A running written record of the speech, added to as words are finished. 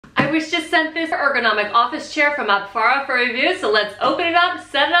was just sent this ergonomic office chair from Apfara for review, so let's open it up,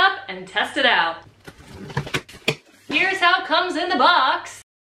 set it up, and test it out. Here's how it comes in the box.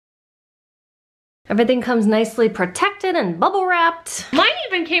 Everything comes nicely protected and bubble wrapped. Mine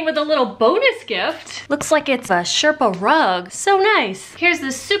even came with a little bonus gift. Looks like it's a Sherpa rug. So nice. Here's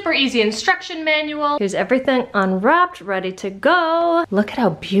the super easy instruction manual. Here's everything unwrapped, ready to go. Look at how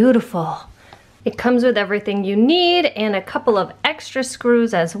beautiful. It comes with everything you need and a couple of extra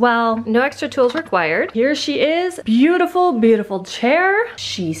screws as well. No extra tools required. Here she is. Beautiful, beautiful chair.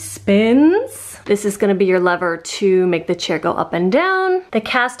 She spins. This is gonna be your lever to make the chair go up and down. The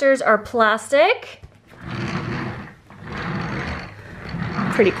casters are plastic.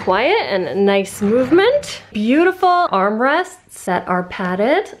 Pretty quiet and nice movement. Beautiful armrests that are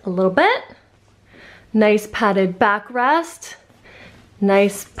padded a little bit. Nice padded backrest.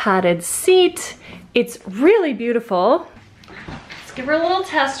 Nice padded seat. It's really beautiful. Let's give her a little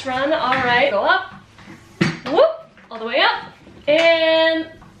test run. All right, go up. Whoop, all the way up.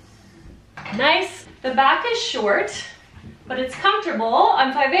 And nice. The back is short, but it's comfortable.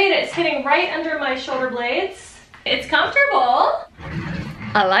 I'm 5'8", it's hitting right under my shoulder blades. It's comfortable.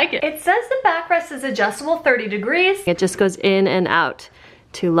 I like it. It says the backrest is adjustable 30 degrees. It just goes in and out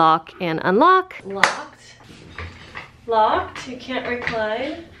to lock and unlock. Locked. Locked, you can't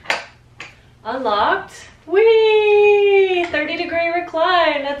recline. Unlocked. Whee! 30-degree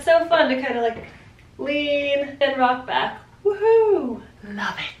recline. That's so fun to kind of like lean and rock back. Woohoo!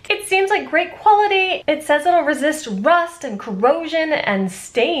 Love it. It seems like great quality. It says it'll resist rust and corrosion and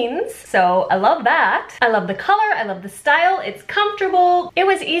stains. So I love that. I love the color. I love the style. It's comfortable. It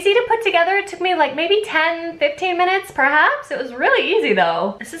was easy to put together. It took me like maybe 10, 15 minutes perhaps. It was really easy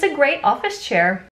though. This is a great office chair.